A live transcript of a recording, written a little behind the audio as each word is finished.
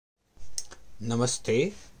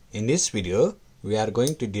Namaste. In this video we are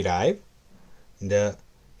going to derive the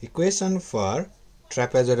equation for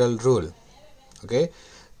trapezoidal rule. Okay,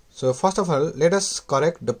 so first of all let us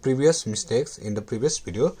correct the previous mistakes. In the previous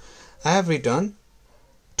video I have written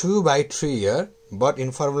 2 by 3 here, but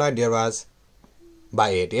in formula there was by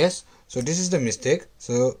 8. Yes, so this is the mistake,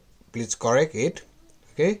 so please correct it.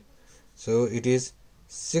 Okay, so it is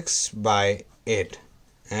 6 by 8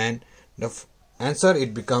 and the answer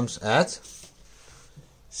it becomes as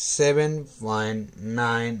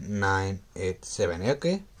 7.9987.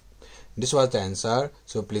 okay, this was the answer,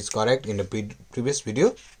 so please correct in the previous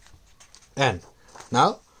video. And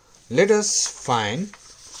now let us find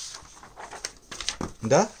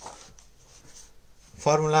the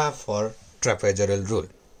formula for trapezoidal rule.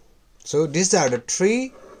 So these are the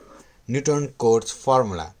 3 Newton codes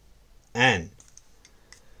formula, and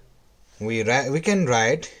we can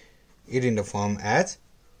write it in the form as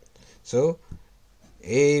so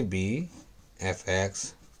AB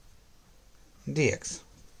fx dx.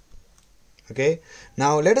 Okay,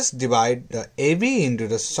 now let us divide the AB into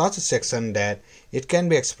the such a section that it can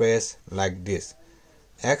be expressed like this: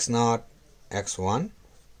 x0 x1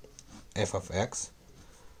 f of x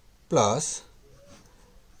plus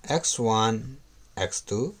x1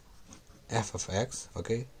 x2 f of x.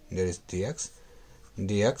 Okay, there is dx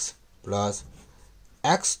plus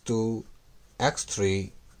x2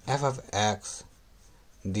 x3 f of x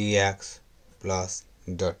dx plus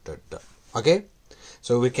dot. Okay,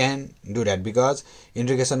 so we can do that because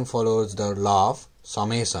integration follows the law of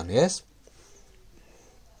summation. Yes,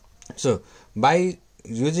 so by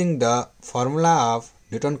using the formula of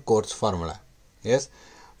Newton Cotes formula, yes,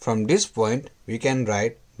 from this point we can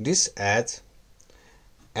write this as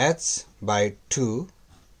h by 2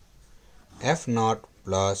 f0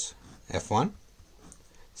 plus f1.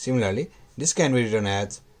 Similarly, this can be written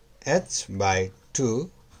as h by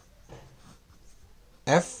 2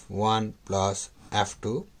 f1 plus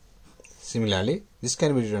f2. Similarly, this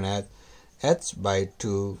can be written as h by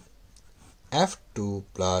 2 f2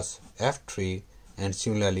 plus f3, and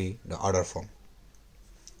similarly the order form.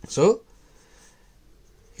 So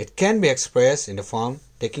it can be expressed in the form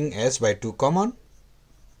taking h by 2 common,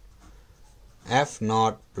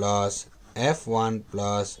 f0 plus f1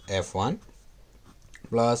 plus f1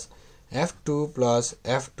 plus f2 plus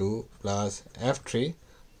f2 plus f3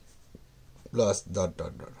 plus dot.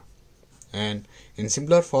 And in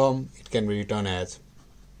simpler form it can be written as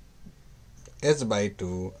h by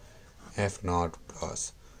 2 f0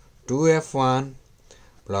 plus 2f1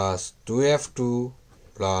 plus 2f2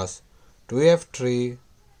 plus 2f3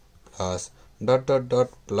 plus dot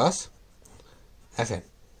plus fn.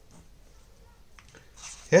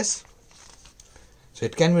 Yes, so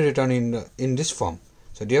it can be written in this form.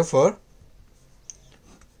 So therefore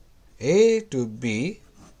a to b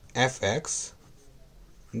fx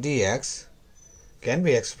dx can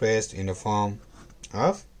be expressed in the form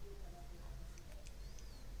of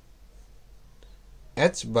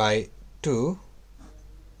h by 2,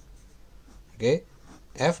 okay,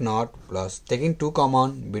 f0 plus taking 2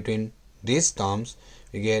 common between these terms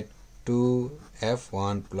we get 2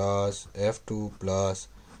 f1 plus f2 plus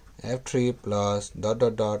f3 plus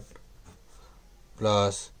dot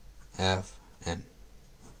plus fn.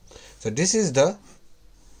 So this is the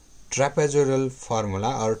trapezoidal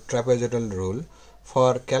formula or trapezoidal rule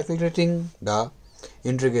for calculating the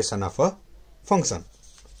integration of a function.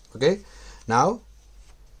 Okay, now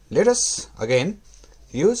let us again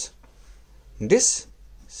use this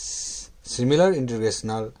similar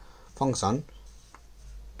integrational function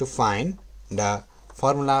to find the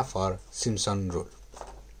formula for Simpsons rule,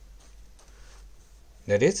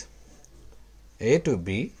 that is a to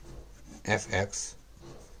b fx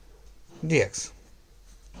dx.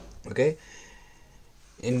 Okay,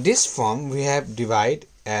 in this form we have divide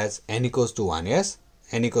as n equals to 1. Yes,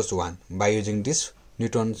 n equals to 1 by using this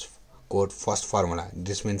Newton's code first formula.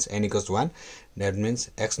 This means n equals to 1, that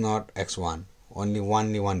means x0 x1, only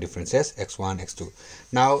one difference, yes, x1 x2.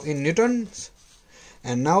 Now in Newton's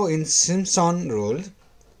and now in Simpsons rule,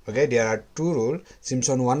 okay, there are 2 rules,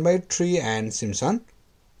 Simpsons 1 by 3 and Simpsons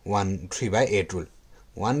 3 by 8 rule,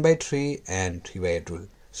 1 by 3 and 3 by 8 rule.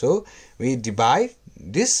 So we divide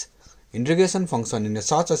this integration function in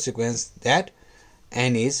such a sequence that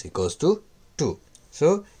n is equals to 2.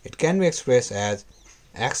 So it can be expressed as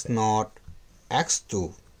x0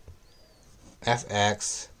 x2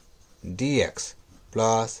 fx dx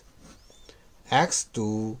plus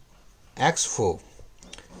x2 x4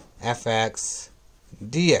 fx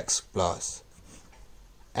dx plus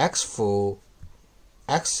x4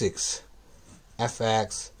 x6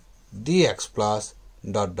 fx dx plus ...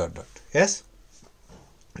 Yes,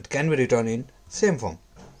 it can be written in same form.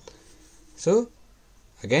 So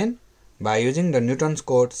again, by using the Newton's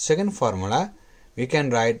code second formula, we can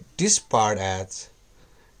write this part as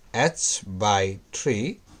h by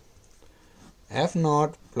 3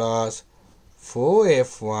 f0 plus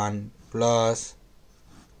 4f1 plus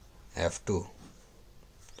f2,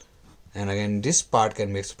 and again this part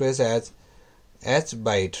can be expressed as h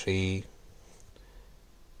by 3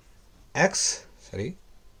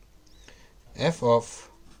 f of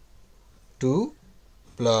 2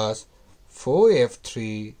 plus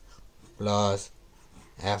 4f3 plus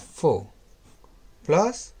f4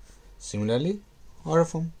 plus similarly order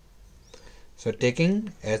form. So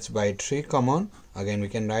taking h by 3 common, again we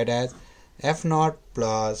can write as f0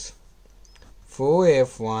 plus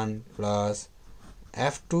 4f1 plus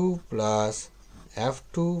f2 plus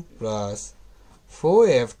f2 plus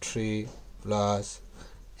 4f3 plus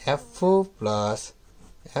f4 plus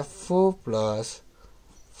f4 plus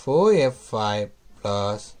 4f5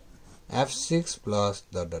 plus f6 plus ...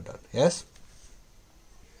 Yes,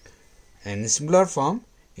 and in simpler form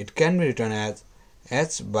it can be written as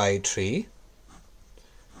h by 3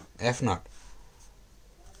 f0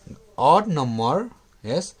 odd number,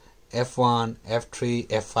 yes, f1 f3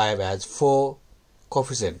 f5 as 4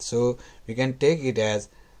 coefficients, so we can take it as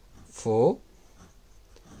 4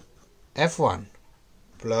 f1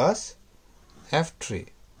 plus f3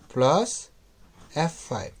 plus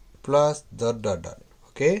f5 plus ...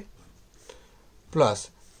 Okay, plus,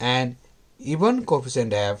 and even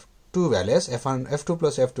coefficient have two values, f1 f2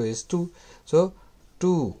 plus f2 is 2, so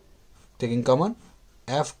 2 taking common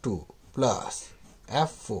f2 plus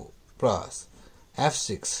f4 plus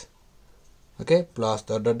f6, okay, plus ...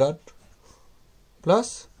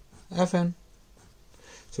 plus fn.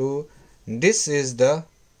 So this is the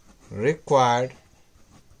required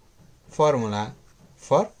formula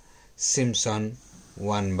for Simpson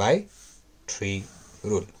 1/3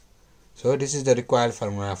 rule. So this is the required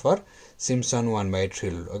formula for Simpson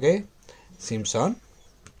 1/3 rule. Okay, Simpson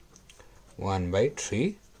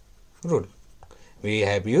 1/3 rule. We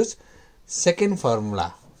have used second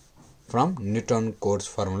formula from Newton codes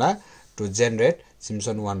formula to generate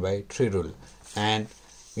Simpson 1/3 rule, and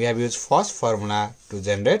we have used first formula to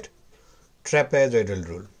generate trapezoidal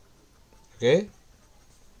rule. Okay,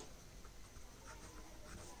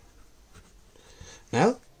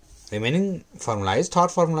 now remaining formula is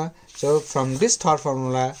third formula. So from this third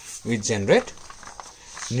formula we generate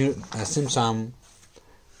Simpson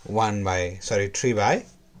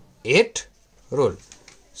 3/8 rule.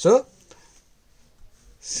 So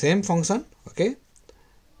same function, okay,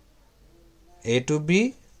 a to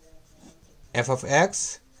b f of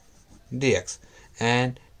x dx,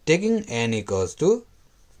 and taking n equals to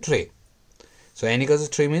 3. So n equals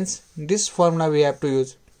to 3 means this formula we have to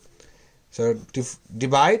use. So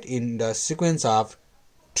divide in the sequence of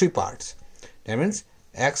 3 parts. That means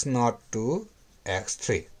x0 to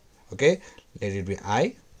x3. Okay, let it be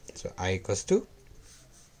I. So I equals to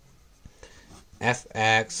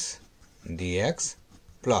fx dx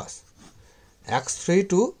plus x3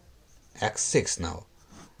 to x6 now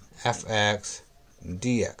fx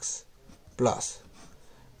dx plus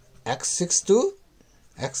x6 to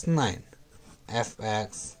x9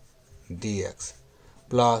 fx dx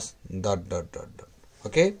plus ...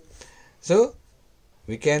 Okay, so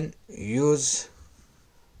we can use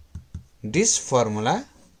this formula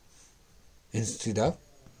instead of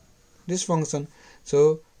this function.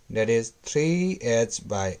 So that is 3h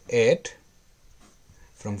by 8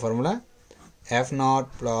 from formula f0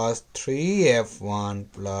 plus 3f1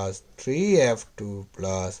 plus 3f2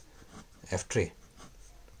 plus f3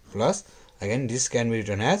 plus, again this can be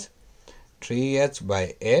written as 3h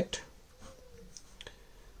by 8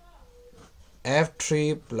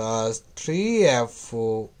 f3 plus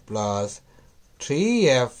 3f4 plus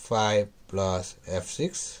 3f5 plus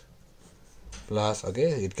f6 plus,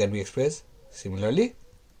 okay, it can be expressed similarly,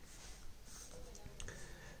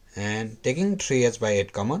 and taking 3h by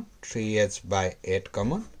 8 common, 3h by 8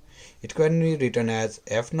 common, it can be written as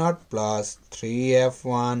f0 plus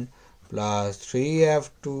 3f1 plus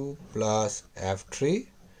 3f2 plus f3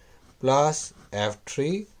 plus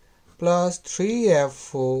f3 plus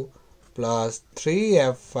 3f4 plus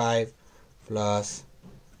 3f5 plus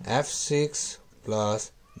f6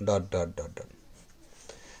 plus ...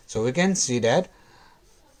 So we can see that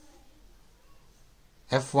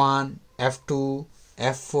f1, f2,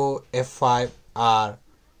 f4, f5 are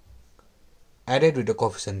added with the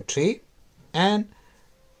coefficient 3, and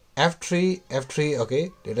f3,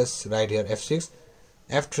 okay, let us write here f6,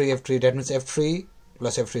 f3, that means f3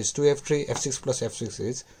 plus f3 is 2f3, f6 plus f6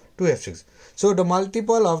 is 2f6. So the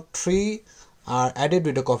multiple of 3 are added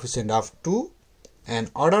with the coefficient of 2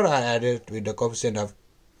 and order are added with the coefficient of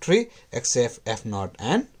 3 except f0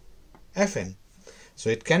 and fn. So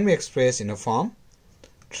it can be expressed in a form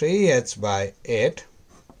 3h by 8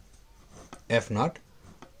 f0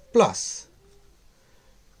 plus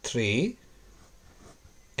 3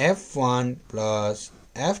 f1 plus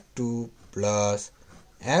f2 plus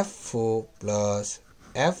f4 plus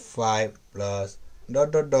f5 plus ...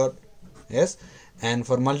 Yes, and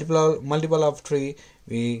for multiple of 3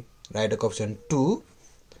 we write a coefficient 2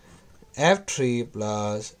 f3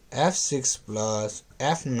 plus f6 plus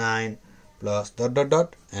f9 plus ...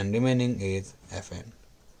 and remaining is fn.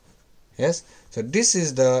 Yes, so this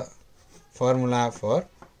is the formula for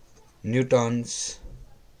Newton's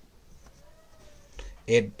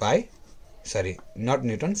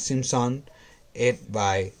Simpson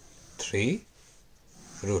 8/3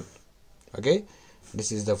 rule. Okay,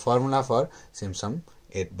 this is the formula for Simpson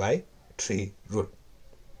 8/3 rule.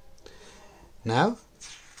 Now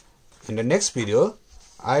in the next video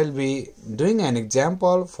I will be doing an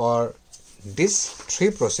example for this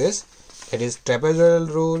tree process, that is trapezoidal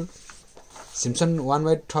rule, Simpson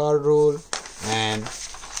 1/3 rule, and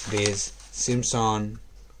this Simpson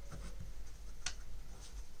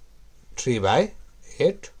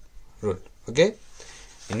 3/8 rule. Okay,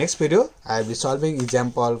 in next video I will be solving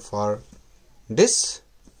example for this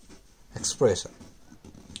expression.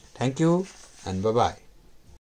 Thank you and bye bye.